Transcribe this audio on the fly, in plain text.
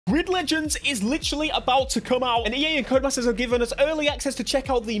Grid Legends is literally about to come out, and EA and Codemasters have given us early access to check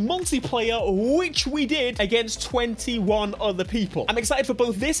out the multiplayer, which we did against 21 other people. I'm excited for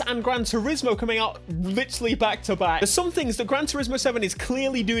both this and Gran Turismo coming out literally back to back. There's some things that Gran Turismo 7 is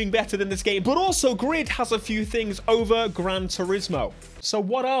clearly doing better than this game, but also Grid has a few things over Gran Turismo. So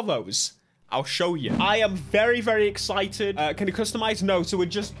what are those? I'll show you. I am very, very excited. Can you customize? No, so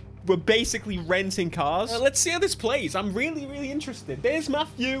we're basically renting cars. Let's see how this plays. I'm really, really interested. There's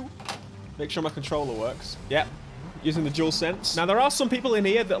Matthew. Make sure my controller works. Yep, using the DualSense. Now, there are some people in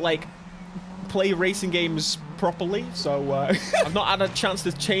here that, like, play racing games properly, so I've not had a chance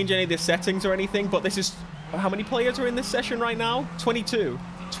to change any of the settings or anything, but this is... How many players are in this session right now? 22.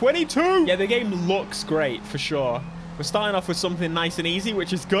 22! Yeah, the game looks great, for sure. We're starting off with something nice and easy,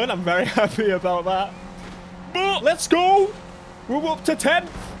 which is good. I'm very happy about that. But let's go! We're up to 10th.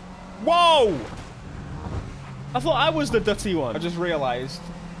 Whoa! I thought I was the dirty one. I just realized.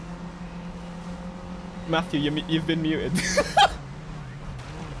 Matthew, you've been muted.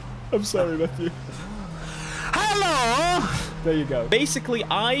 I'm sorry, Matthew. Hello! There you go. Basically,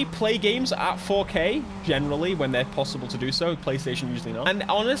 I play games at 4K, generally, when they're possible to do so. PlayStation usually not. And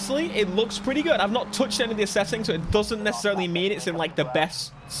honestly, it looks pretty good. I've not touched any of the settings, so it doesn't necessarily mean it's in, like, the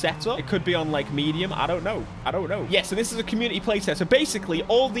best setup. It could be on, like, medium. I don't know. I don't know. Yeah, so this is a community playtest. So basically,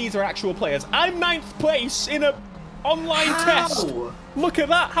 all these are actual players. I'm 9th place in a online test. Look at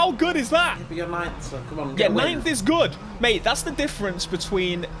that. How good is that? Yeah, but you're 9th, so come on. Yeah, 9th is good. Mate, that's the difference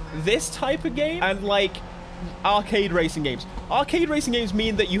between this type of game and, like, arcade racing games. Arcade racing games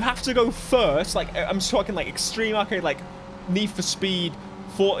mean that you have to go first. Like, I'm talking like extreme arcade, like Need for Speed,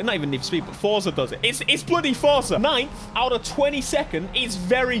 not even Need for Speed, but Forza does it. It's bloody Forza. 9th out of 22nd is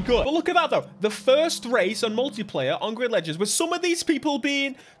very good. But look at that though. The first race on multiplayer on Grid Legends, with some of these people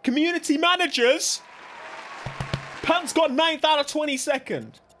being community managers, Pants got 9th out of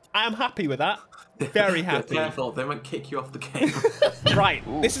 22nd. I am happy with that. Very happy. Careful, they might kick you off the game. Right,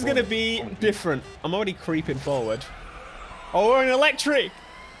 this is going to be different. I'm already creeping forward. Oh, we're in electric.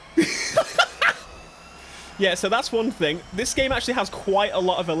 Yeah, so that's one thing. This game actually has quite a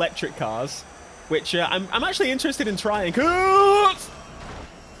lot of electric cars, which I'm actually interested in trying. Hey,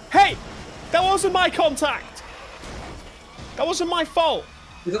 that wasn't my contact. That wasn't my fault.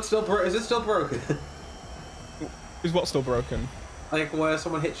 Is it still broken? Is what still broken? Like where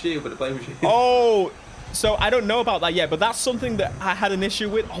someone hits you, but it blames you. Oh, so I don't know about that yet, but that's something that I had an issue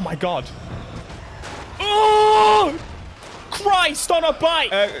with. Oh my god. Oh! Christ on a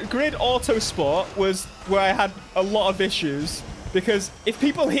bike! Grid Autosport was where I had a lot of issues, because if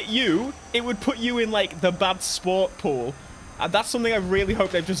people hit you, it would put you in like the bad sport pool. And that's something I really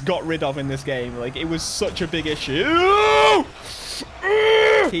hope they've just got rid of in this game. Like, it was such a big issue.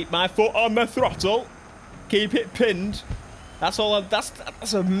 Keep my foot on the throttle. Keep it pinned. That's all.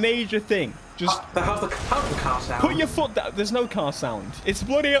 That's a major thing. Just how's the car sound? Put your foot down. There's no car sound. It's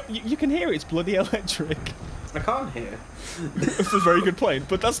bloody. You can hear it. It's bloody electric. I can't hear. That's a very good point.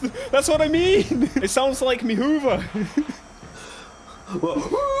 But that's what I mean. It sounds like me Hoover.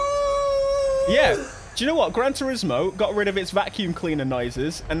 Yeah. Do you know what? Gran Turismo got rid of its vacuum cleaner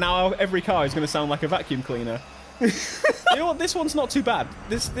noises, and now every car is going to sound like a vacuum cleaner. You know what? This one's not too bad.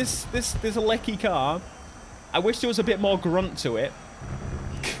 There's a lecky car. I wish there was a bit more grunt to it.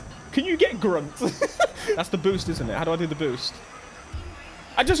 Can you get grunt? That's the boost, isn't it? How do I do the boost?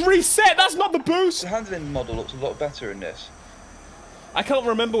 I just reset! That's not the boost! The handling model looks a lot better in this. I can't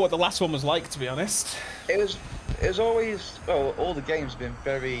remember what the last one was like, to be honest. It was always... Well, all the games have been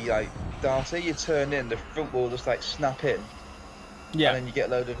very, like, darty. You turn in, the front will just, like, snap in. Yeah. And then you get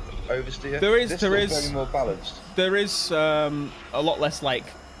a load of oversteer. There is very more balanced. There is a lot less, like,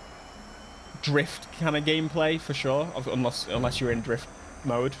 drift kind of gameplay for sure, unless you're in drift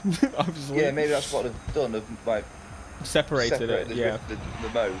mode. Obviously. Yeah, maybe that's what they've done. They've like separated it. Yeah, the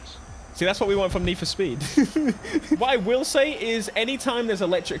modes. See, that's what we want from Need for Speed. What I will say is, anytime there's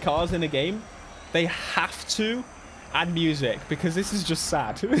electric cars in a game, they have to add music, because this is just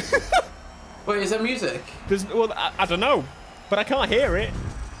sad. Wait, is there music? Well, I don't know, but I can't hear it.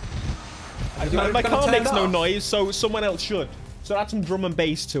 My car makes no noise, so someone else should. So add some drum and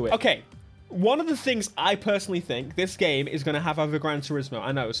bass to it. Okay. One of the things I personally think this game is going to have over Gran Turismo.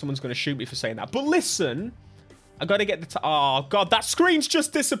 I know, someone's going to shoot me for saying that. But listen, I got to get the... Oh, God, that screen's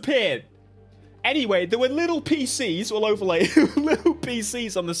just disappeared. Anyway, there were little PCs, we'll overlay little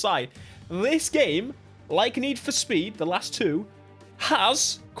PCs on the side. This game, like Need for Speed, the last two,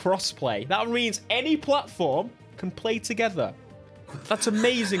 has crossplay. That means any platform can play together. That's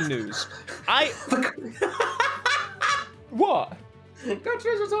amazing news. What? Gran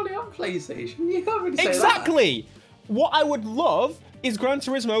Turismo's only on PlayStation. You can't really say exactly. That. What I would love is Gran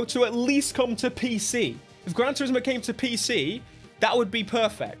Turismo to at least come to PC. If Gran Turismo came to PC, that would be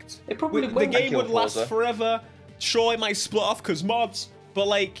perfect. It probably the game would last forever. Sure, it might split off because mods, but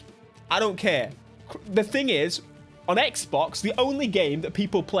like, I don't care. The thing is, on Xbox, the only game that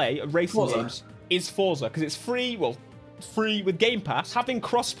people play, racing games, is Forza, because it's free, well, free with Game Pass. Having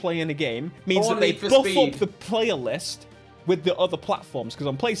crossplay in a game means that they buff up the player list with the other platforms, because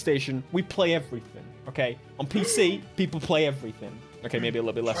on PlayStation, we play everything, okay? On PC, people play everything. Okay, maybe a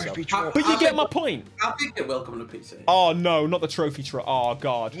little bit less so. But you get my point. I think it will come to PC. Oh, no, not the trophy truck. Oh,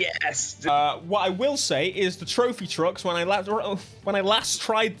 God. Yes. What I will say is the trophy trucks, when I last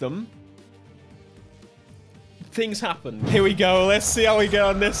tried them, things happened. Here we go. Let's see how we get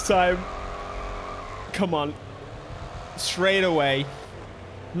on this time. Come on. Straight away.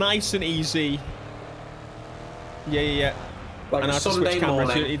 Nice and easy. Yeah. Like and a Sunday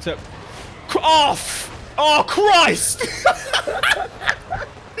morning. Oh, Christ!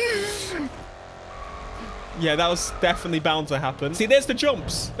 Yeah, that was definitely bound to happen. See, there's the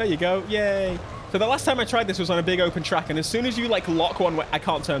jumps. There you go. Yay. So the last time I tried this was on a big open track, and as soon as you, like, lock one way, I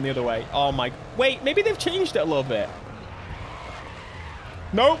can't turn the other way. Oh, my... Wait, maybe they've changed it a little bit.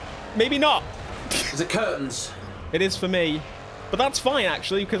 Nope. Maybe not. Is it curtains? It is for me. But that's fine,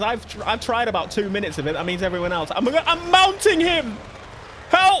 actually, because I've tried about 2 minutes of it. That means everyone else. I'm mounting him!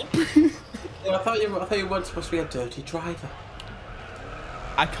 Help! Yeah, I thought you weren't supposed to be a dirty driver.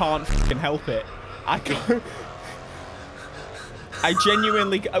 I can't fucking help it. I can't. I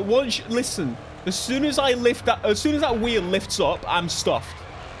genuinely. Listen. As soon as that wheel lifts up, I'm stuffed.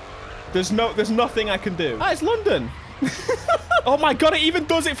 There's nothing I can do. Ah, it's London. Oh my God! It even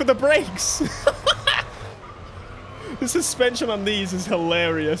does it for the brakes. The suspension on these is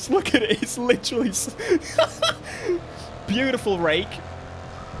hilarious. Look at it. It's literally beautiful rake.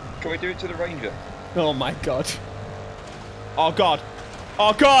 Can we do it to the Ranger? Oh my God. Oh God.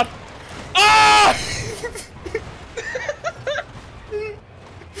 Oh God. Ah!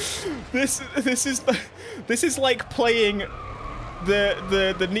 This is like playing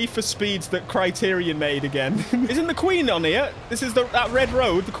the Need for Speeds that Criterion made again. Isn't the Queen on here? This is that red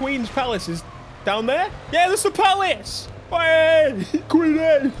road. The Queen's Palace is down there. Yeah, that's the palace. Hey, Queen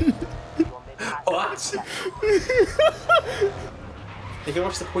A. What? You can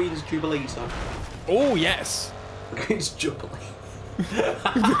watch the Queen's Jubilee song. Oh yes. The Queen's Jubilee.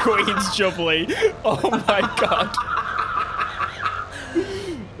 The Queen's Jubilee. Oh my God.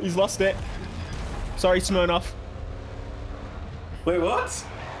 He's lost it. Sorry, Smirnoff. Wait, what?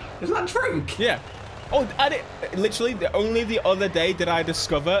 Is that drink? Yeah. Oh, literally, only the other day did I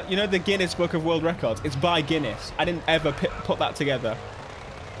discover, you know, the Guinness Book of World Records. It's by Guinness. I didn't ever put that together.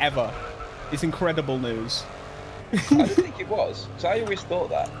 Ever. It's incredible news. I didn't think it was. So I always thought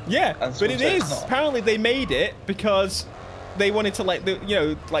that. Yeah, but it is. Apparently, they made it because they wanted to, like,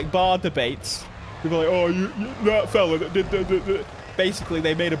 like bar debates. People are like, oh, you that fella that did. Basically,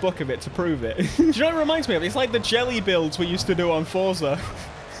 they made a book of it to prove it. Do you know what it reminds me of? It's like the jelly builds we used to do on Forza.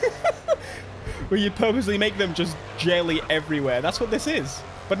 Where you purposely make them just jelly everywhere. That's what this is.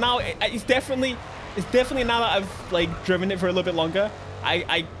 But now, it's definitely now that I've, like, driven it for a little bit longer,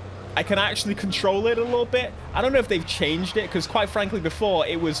 I can actually control it a little bit. I don't know if they've changed it, because quite frankly, before,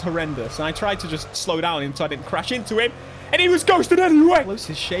 it was horrendous. And I tried to just slow down so I didn't crash into him. And he was ghosted anyway. Close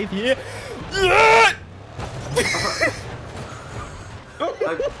his shave here. I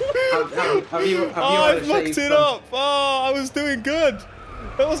fucked it up. Oh, I was doing good.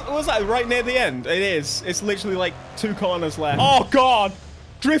 Was that right near the end? It is. It's literally like 2 corners left. Oh, God.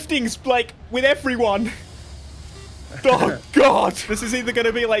 Drifting's like with everyone. Oh, God. This is either going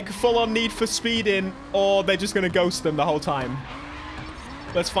to be like full-on Need for Speeding, or they're just going to ghost them the whole time.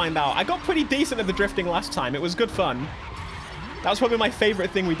 Let's find out. I got pretty decent at the drifting last time. It was good fun. That was probably my favorite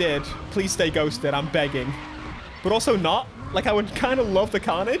thing we did. Please stay ghosted. I'm begging. But also not. Like, I would kind of love the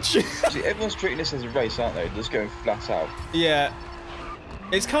carnage. See, everyone's treating this as a race, aren't they? Just going flat out. Yeah.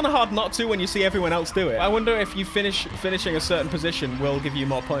 It's kind of hard not to when you see everyone else do it. I wonder if you finishing a certain position will give you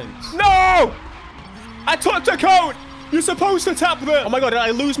more points. No! I took the cone! You're supposed to tap them! Oh my God, did I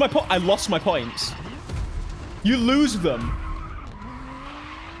lose my I lost my points. You lose them.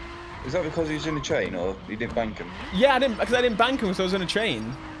 Is that because he was in a chain, or you didn't bank him? Yeah, because I didn't bank him because I was in a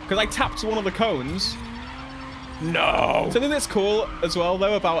chain. Because I tapped one of the cones. No. Something that's cool as well,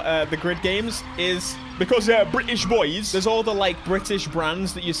 though, about the grid games is because they're British boys, there's all the, like, British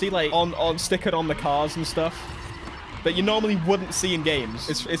brands that you see, like, on stickered on the cars and stuff that you normally wouldn't see in games.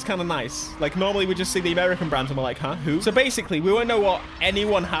 It's kind of nice. Like, normally we just see the American brands and we're like, huh, who? So basically, we won't know what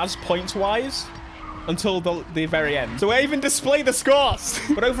anyone has points-wise until the very end. So I even display the scores.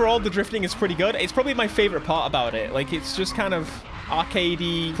 But overall, the drifting is pretty good. It's probably my favorite part about it. Like, it's just kind of...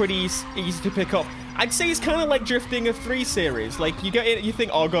 arcadey, pretty easy to pick up. I'd say it's kind of like drifting a 3 Series. Like, you get in, you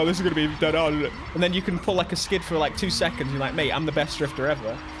think, oh god, this is going to be dead on. And then you can pull like a skid for like 2 seconds. You're like, mate, I'm the best drifter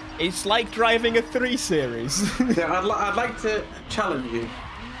ever. It's like driving a 3 Series. Yeah, I'd like to challenge you.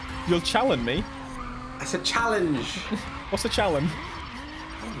 You'll challenge me? I said challenge. What's the challenge?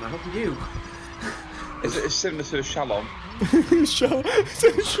 Oh, no, you. Is it similar to a shalom?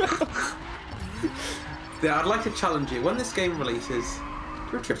 Yeah, I'd like to challenge you. When this game releases,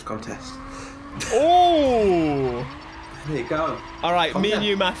 do a drift contest. Oh! There you go. All right, me and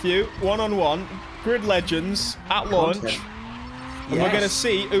you, Matthew, 1-on-1, Grid Legends at launch. And we're going to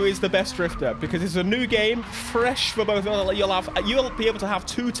see who is the best drifter, because it's a new game, fresh for both. You'll be able to have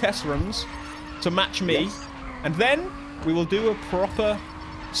 2 test runs to match me, and then we will do a proper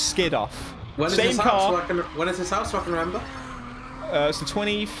skid off. When is this out so I can remember? It's the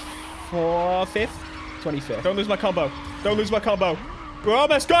 25th? 25th. Don't lose my combo. Don't lose my combo. We're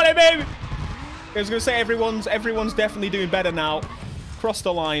almost got it, baby! I was going to say everyone's definitely doing better now. Cross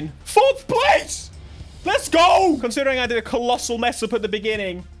the line. 4th place! Let's go! Considering I did a colossal mess up at the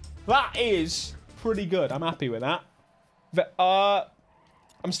beginning, that is pretty good. I'm happy with that.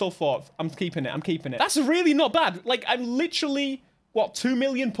 I'm still 4th. I'm keeping it. I'm keeping it. That's really not bad. Like, I'm literally, what, 2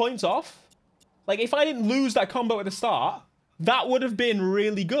 million points off? Like, if I didn't lose that combo at the start, that would have been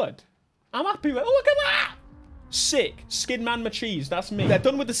really good. I'm happy with it. Oh, look at that! Sick. Skidman Macheese. That's me. They're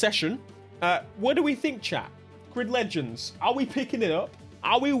done with the session. What do we think, chat? Grid Legends. Are we picking it up?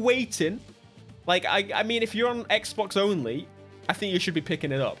 Are we waiting? Like, I mean, if you're on Xbox only, I think you should be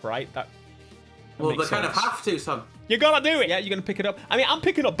picking it up, right? Well, they kind of have to, son. You gotta do it. Yeah, you're gonna pick it up. I mean, I'm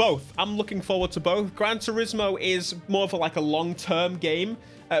picking up both. I'm looking forward to both. Gran Turismo is more of a long-term game,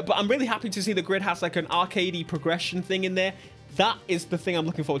 but I'm really happy to see the Grid has like an arcadey progression thing in there. That is the thing I'm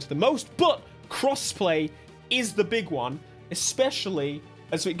looking forward to the most. But crossplay is the big one, especially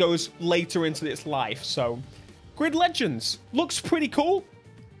as it goes later into its life. So, Grid Legends looks pretty cool.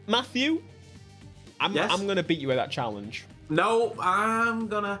 Matthew, I'm gonna beat you at that challenge. No, I'm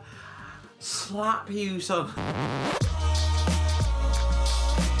gonna slap you, son.